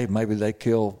out and, hey, maybe they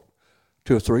kill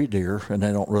 2 or 3 deer and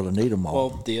they don't really need them all.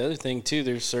 Well, the other thing, too,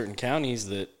 there's certain counties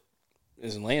that,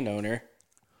 as a landowner,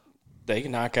 they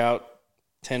can knock out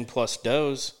 10-plus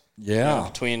does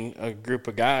between a group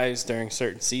of guys during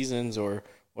certain seasons or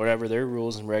whatever their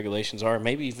rules and regulations are,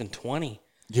 maybe even 20.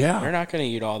 Yeah. They're not going to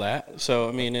eat all that. So,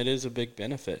 I mean, it is a big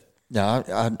benefit. Now,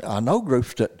 I know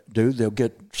groups that do. They'll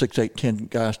get 6, 8, 10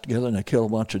 guys together and they kill a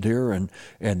bunch of deer and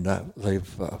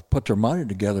they've put their money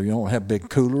together. Have big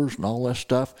coolers and all that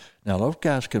stuff. Now, those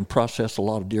guys can process a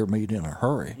lot of deer meat in a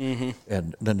hurry.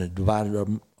 And then they divided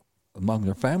them among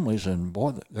their families, and,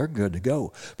 boy, they're good to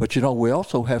go. But, we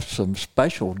also have some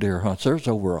special deer hunts. There's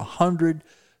over 100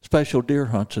 special deer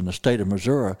hunts in the state of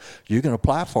Missouri you can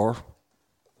apply for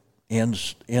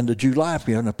end of July. If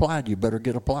you haven't applied, you better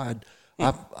get applied.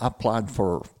 I applied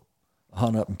for a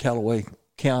hunt up in Callaway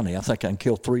County. I think I can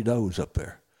kill 3 does up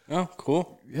there. Oh,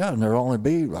 cool. Yeah, and there'll only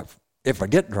be, if I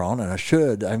get drawn, and I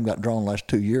should, I haven't got drawn the last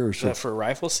 2 years. Is that for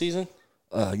rifle season?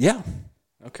 Yeah.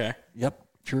 Okay. Yep,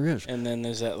 sure is. And then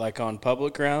is that on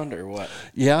public ground or what?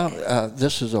 Yeah,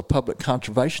 this is a public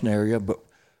conservation area, but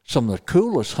some of the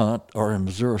coolest hunt are in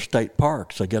Missouri state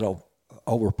parks. They get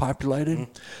overpopulated.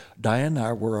 Diane and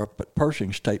I were up at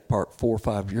Pershing State Park 4 or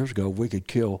 5 years ago. We could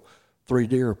kill 3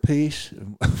 deer apiece.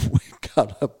 And we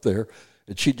got up there,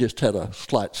 and she just had a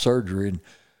slight surgery,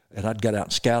 and I'd got out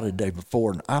and scouted the day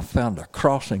before, and I found a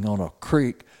crossing on a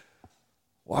creek.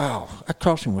 Wow, that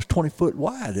crossing was 20 foot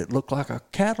wide. It looked like a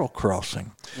cattle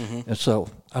crossing. And so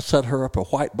I set her up a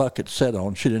white bucket set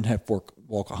on. She didn't have to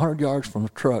walk 100 yards from the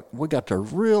truck. We got there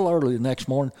real early the next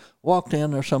morning, walked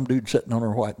in, there's some dude sitting on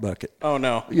her white bucket. Oh,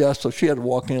 no. Yeah, so she had to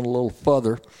walk in a little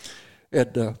further.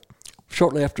 And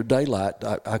shortly after daylight,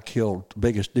 I killed the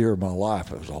biggest deer of my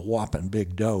life. It was a whopping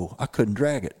big doe. I couldn't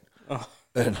drag it.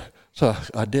 And so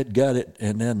I did gut it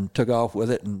and then took off with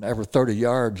it. And every 30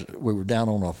 yards, we were down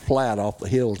on a flat off the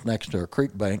hills next to a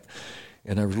creek bank.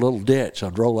 And there was a little ditch.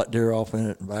 I'd roll that deer off in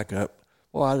it and back up.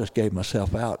 Well, I just gave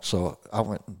myself out. So I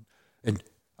went and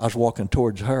I was walking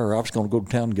towards her. I was going to go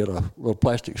to town and get a little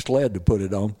plastic sled to put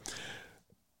it on.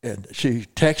 And she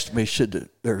texted me, she said,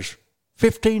 "There's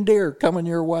 15 deer coming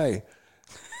your way."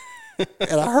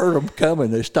 And I heard them coming.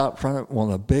 They stopped in front of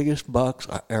one of the biggest bucks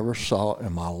I ever saw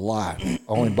in my life.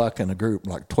 Only buck in the group,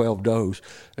 like 12 does.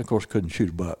 And of course, couldn't shoot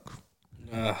a buck.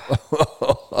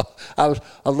 I was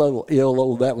a little ill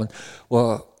over that one.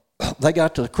 Well, they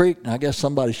got to the creek, and I guess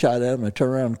somebody shot at them. They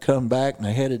turned around and come back, and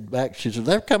they headed back. She said,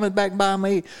 "They're coming back by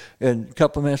me." And a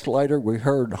couple of minutes later, we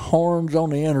heard horns on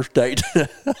the interstate,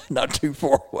 not too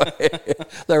far away.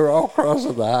 They were all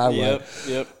crossing the highway.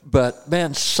 Yep. But,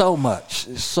 man, so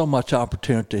much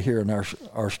opportunity here in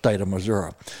our state of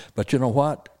Missouri. But you know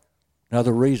what?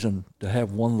 Another reason to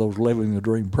have one of those living the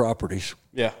dream properties.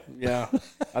 Yeah.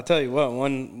 I'll tell you what,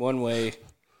 one way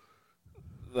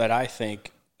that I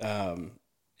think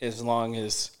as long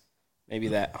as maybe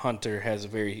that hunter has a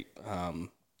very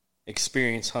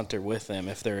experienced hunter with them,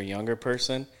 if they're a younger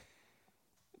person,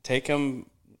 take them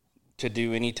to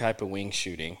do any type of wing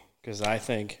shooting. Because I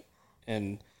think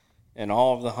in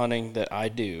all of the hunting that I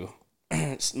do,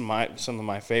 some of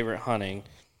my favorite hunting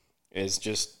is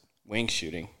just wing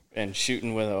shooting. and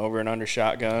shooting with an over and under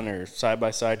shotgun or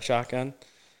side-by-side shotgun.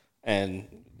 And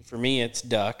for me, it's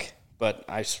duck, but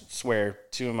I swear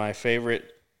 2 of my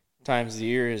favorite times of the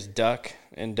year is duck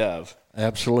and dove.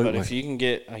 Absolutely. But if you can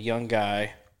get a young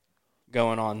guy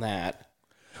going on that,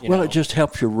 it just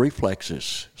helps your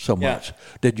reflexes so much.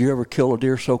 Did you ever kill a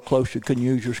deer so close you couldn't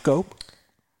use your scope?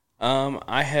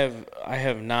 I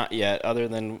have not yet, other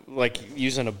than like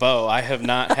using a bow. I have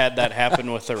not had that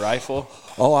happen with a rifle.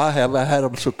 Oh, I have. I had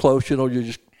them so close, you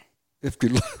just, if you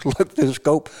look at the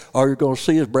scope, all you're going to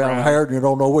see is brown hair, and you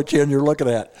don't know which end you're looking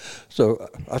at. So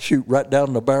I shoot right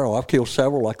down the barrel. I've killed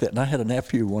several like that. And I had a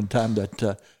nephew one time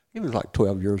that he was like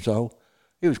 12 years old.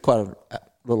 He was quite a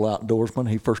little outdoorsman.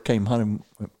 He first came hunting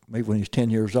with me when he was 10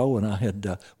 years old, and I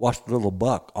had watched a little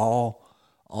buck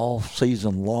all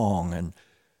season long, and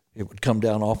it would come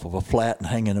down off of a flat and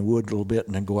hang in the wood a little bit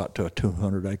and then go out to a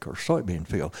 200-acre soybean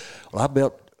field. Well, I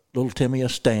built little Timmy a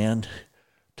stand,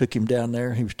 took him down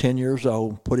there. He was 10 years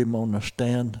old, put him on the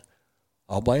stand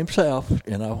all by himself,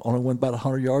 and I only went about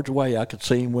 100 yards away. I could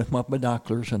see him with my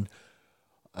binoculars, and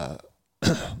I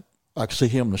could see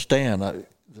him in the stand.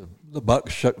 The buck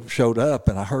showed up,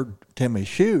 and I heard Timmy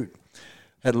shoot.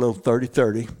 Had a little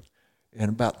 30-30, and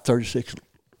about 36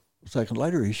 seconds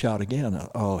later, he shot again.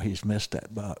 Oh, he's missed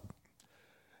that buck.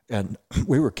 And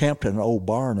we were camped in an old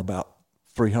barn about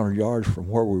 300 yards from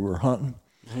where we were hunting.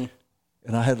 Mm-hmm.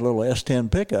 And I had a little S10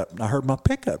 pickup, and I heard my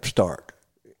pickup start.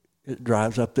 It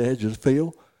drives up the edge of the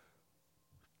field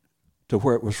to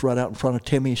where it was right out in front of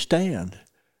Timmy's stand.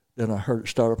 Then I heard it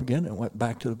start up again and went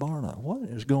back to the barn. What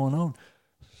is going on?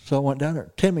 So I went down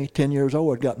there. Timmy, 10 years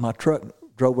old, had got in my truck,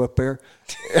 drove up there,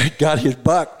 got his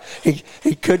buck.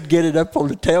 He couldn't get it up on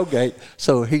the tailgate,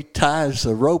 so he ties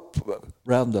the rope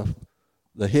around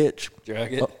the hitch.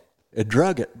 Drag it? It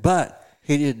drug it, but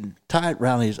he didn't tie it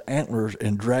around his antlers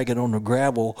and drag it on the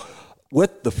gravel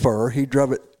with the fur. He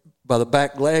drove it by the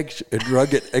back legs and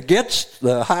drug it against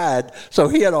the hide. So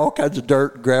he had all kinds of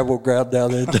dirt and gravel ground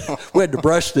down there. We had to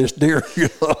brush this deer,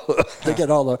 to get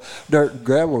all the dirt and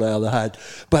gravel out of the hide.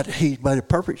 But he made a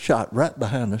perfect shot right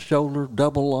behind the shoulder,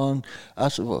 double lung. I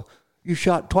said, well, you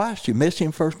shot twice. You missed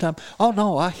him first time? Oh,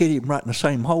 no, I hit him right in the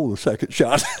same hole the second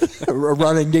shot. A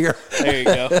running deer. There you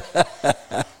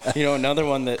go. Another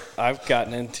one that I've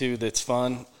gotten into that's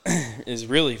fun, is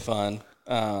really fun,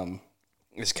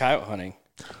 is coyote hunting.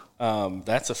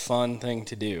 That's a fun thing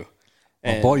to do.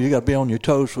 And, boy, you got to be on your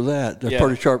toes for that. They're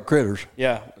pretty sharp critters.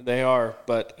 Yeah, they are.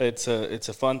 But it's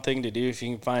a fun thing to do if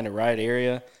you can find a right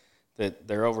area that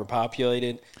they're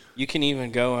overpopulated. You can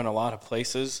even go in a lot of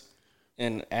places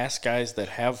and ask guys that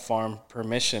have farm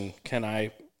permission, can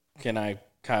I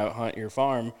coyote hunt your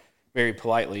farm, very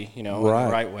politely, in the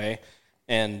right way.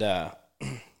 And,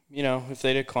 if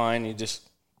they decline, you just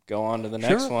go on to the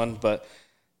next one. But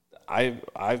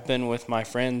I've been with my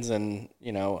friends and,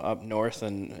 up north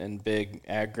and big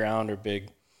ag ground or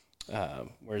big,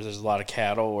 where there's a lot of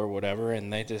cattle or whatever,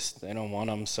 and they don't want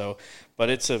them. So, but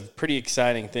it's a pretty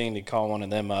exciting thing to call one of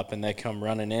them up and they come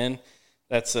running in.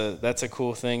 That's a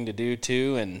cool thing to do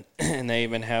too. And they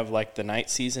even have like the night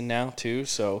season now too.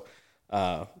 So,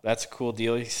 that's a cool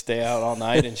deal. You stay out all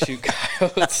night and shoot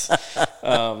coyotes.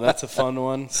 That's a fun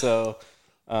one. So,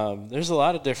 there's a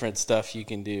lot of different stuff you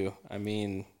can do. I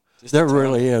mean, there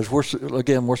really is. We're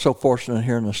so fortunate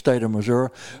here in the state of Missouri.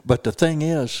 But the thing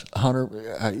is, Hunter,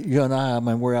 you and I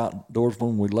mean, we're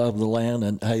outdoorsmen. We love the land.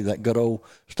 And, hey, that good old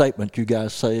statement you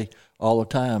guys say all the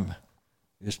time,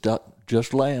 it's not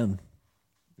just land.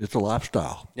 It's a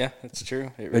lifestyle. Yeah, it's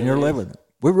true. It really and you're living it.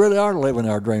 We really are living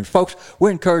our dreams. Folks,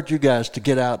 we encourage you guys to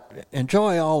get out,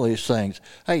 enjoy all these things.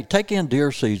 Hey, take in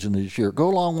deer season this year. Go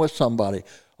along with somebody.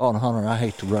 Oh, Hunter, I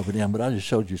hate to rub it in, but I just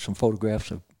showed you some photographs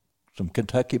of some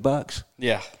Kentucky bucks.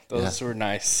 Yeah, those were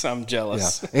nice. I'm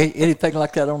jealous. Yeah. Anything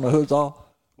like that on the hoods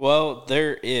all? Well,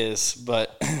 there is,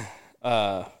 but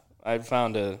I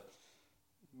found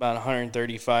about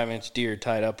 135-inch deer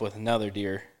tied up with another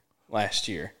deer last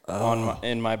year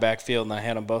in my backfield, and I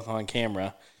had them both on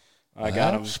camera. I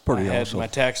got them. Pretty I had awesome. my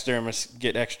taxidermist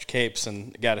get extra capes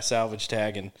and got a salvage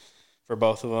tag for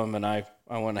both of them, and I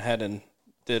went ahead and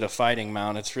did a fighting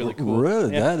mount. It's really cool.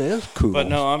 Really? Yeah. That is cool. But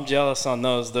no, I'm jealous on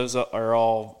those. Those are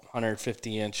all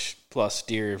 150-inch plus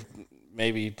deer,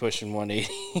 maybe pushing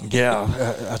 180. Yeah,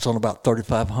 that's on about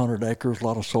 3,500 acres, a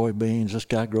lot of soybeans. This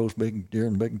guy grows big deer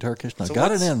and big turkeys. Now,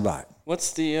 got an invite.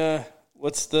 What's the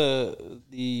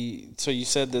so you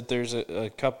said that there's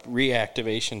a cup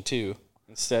reactivation too,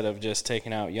 instead of just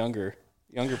taking out younger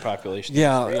populations.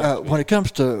 Yeah, when it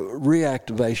comes to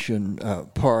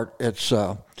reactivation part, it's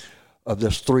of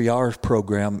this 3 R's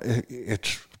program.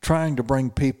 It's trying to bring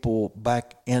people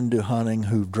back into hunting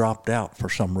who've dropped out for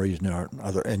some reason or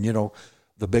other. And,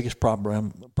 the biggest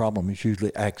problem is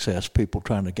usually access, people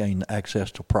trying to gain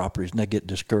access to properties, and they get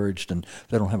discouraged and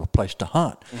they don't have a place to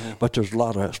hunt. Mm-hmm. But there's a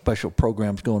lot of special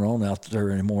programs going on out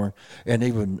there anymore. And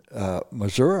even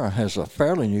Missouri has a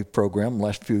fairly new program the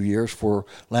last few years where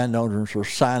landowners are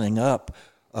signing up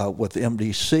with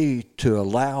MDC to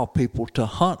allow people to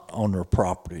hunt on their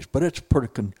properties. But it's a pretty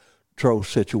controlled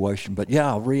situation. But,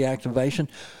 yeah, reactivation,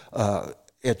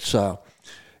 it's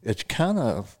kind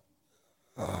of,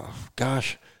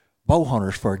 bow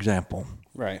hunters, for example,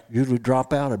 right, usually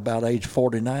drop out at about age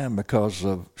 49 because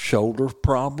of shoulder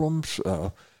problems,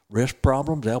 wrist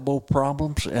problems, elbow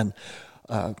problems, and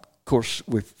of course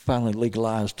we've finally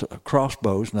legalized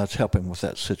crossbows, and that's helping with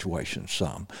that situation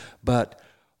some. But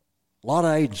a lot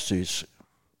of agencies,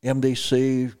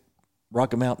 MDC,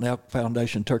 Rocky Mountain Elk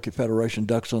Foundation, Turkey Federation,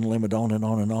 Ducks Unlimited, on and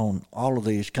on and on, all of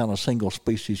these kind of single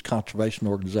species conservation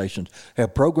organizations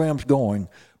have programs going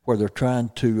where they're trying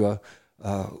to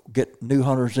get new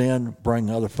hunters in, bring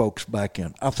other folks back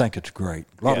in. I think it's great.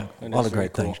 A lot of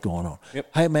great things going on. Yep.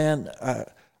 Hey, man, I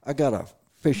got a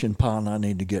fishing pond I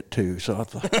need to get to, so I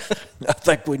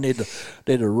think we need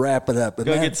to wrap it up. But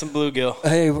Go get some bluegill.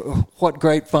 Hey, what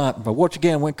great fun. But once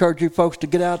again, we encourage you folks to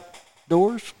get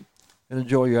outdoors and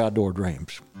enjoy your outdoor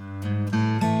dreams.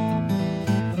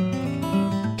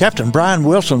 Captain Brian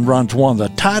Wilson runs one of the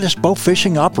tightest bow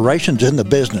fishing operations in the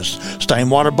business.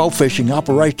 Stainwater Bow Fishing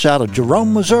operates out of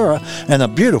Jerome, Missouri, and the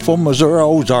beautiful Missouri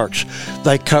Ozarks.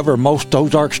 They cover most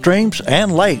Ozark streams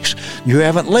and lakes. You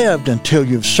haven't lived until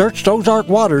you've searched Ozark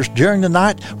waters during the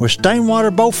night with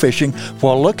Stainwater Bow Fishing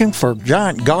while looking for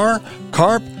giant gar,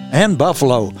 carp, and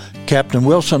buffalo. Captain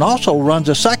Wilson also runs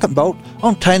a second boat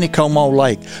on Taneycomo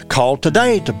Lake. Call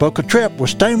today to book a trip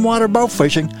with Stainwater Bow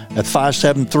Fishing at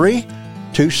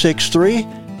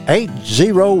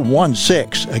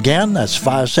 573-263-8016. Again, that's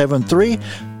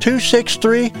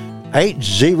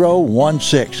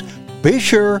 573-263-8016. Be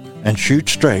sure and shoot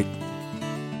straight.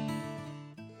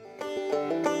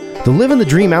 The Living the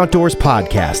Dream Outdoors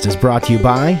podcast is brought to you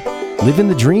by Living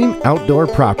the Dream Outdoor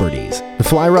Properties, the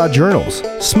Fly Rod Journals,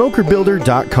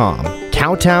 SmokerBuilder.com,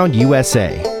 Cowtown,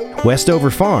 USA, Westover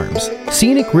Farms,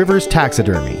 Scenic Rivers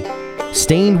Taxidermy,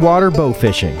 Stained Water Bow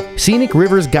Fishing, Scenic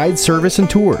Rivers Guide Service and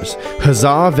Tours,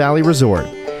 Huzzah Valley Resort,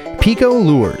 Pico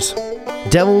Lures,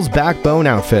 Devil's Backbone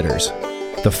Outfitters,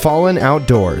 The Fallen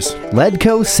Outdoors,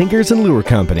 Ledco Sinkers and Lure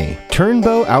Company,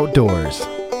 Turnbow Outdoors,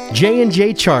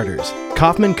 J&J Charters,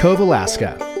 Kaufman Cove,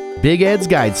 Alaska, Big Ed's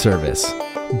Guide Service,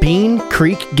 Bean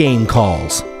Creek Game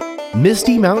Calls,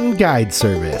 Misty Mountain Guide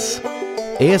Service,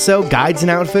 ASO Guides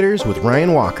and Outfitters with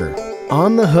Ryan Walker,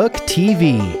 On the Hook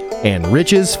TV, and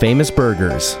Rich's Famous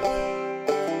Burgers.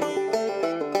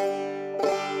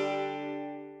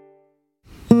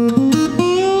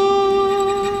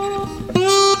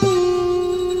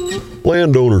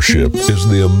 Land ownership is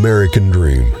the American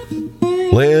dream.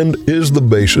 Land is the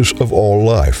basis of all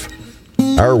life.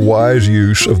 Our wise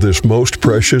use of this most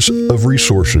precious of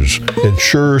resources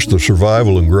ensures the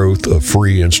survival and growth of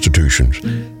free institutions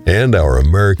and our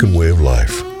American way of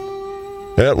life.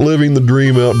 At Living the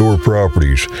Dream Outdoor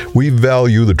Properties, we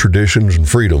value the traditions and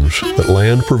freedoms that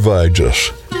land provides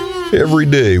us. Every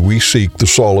day we seek the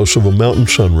solace of a mountain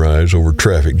sunrise over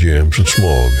traffic jams and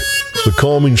smog, the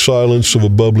calming silence of a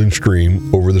bubbling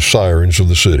stream over the sirens of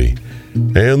the city,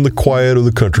 and the quiet of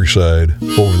the countryside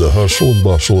over the hustle and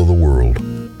bustle of the world.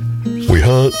 We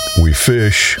hunt, we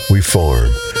fish, we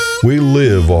farm. We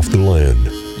live off the land.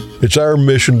 It's our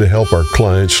mission to help our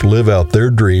clients live out their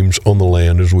dreams on the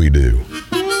land as we do.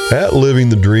 At Living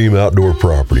the Dream Outdoor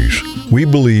Properties, we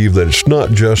believe that it's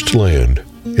not just land,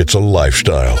 it's a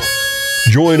lifestyle.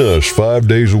 Join us 5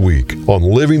 days a week on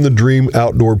Living the Dream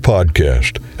Outdoor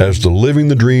Podcast as the Living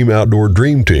the Dream Outdoor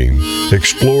Dream Team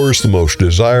explores the most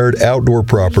desired outdoor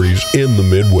properties in the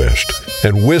Midwest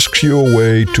and whisks you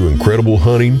away to incredible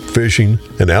hunting, fishing,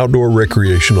 and outdoor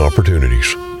recreation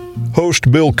opportunities.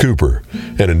 Host Bill Cooper,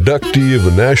 an inductee of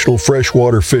the National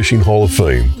Freshwater Fishing Hall of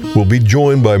Fame, will be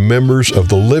joined by members of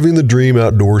the Living the Dream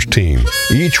Outdoors team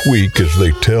each week as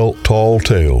they tell tall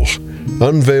tales,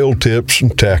 unveil tips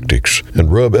and tactics,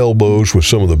 and rub elbows with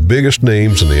some of the biggest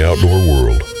names in the outdoor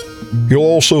world. You'll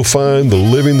also find the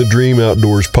Living the Dream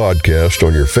Outdoors podcast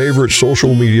on your favorite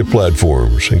social media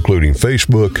platforms, including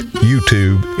Facebook,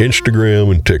 YouTube,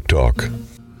 Instagram, and TikTok.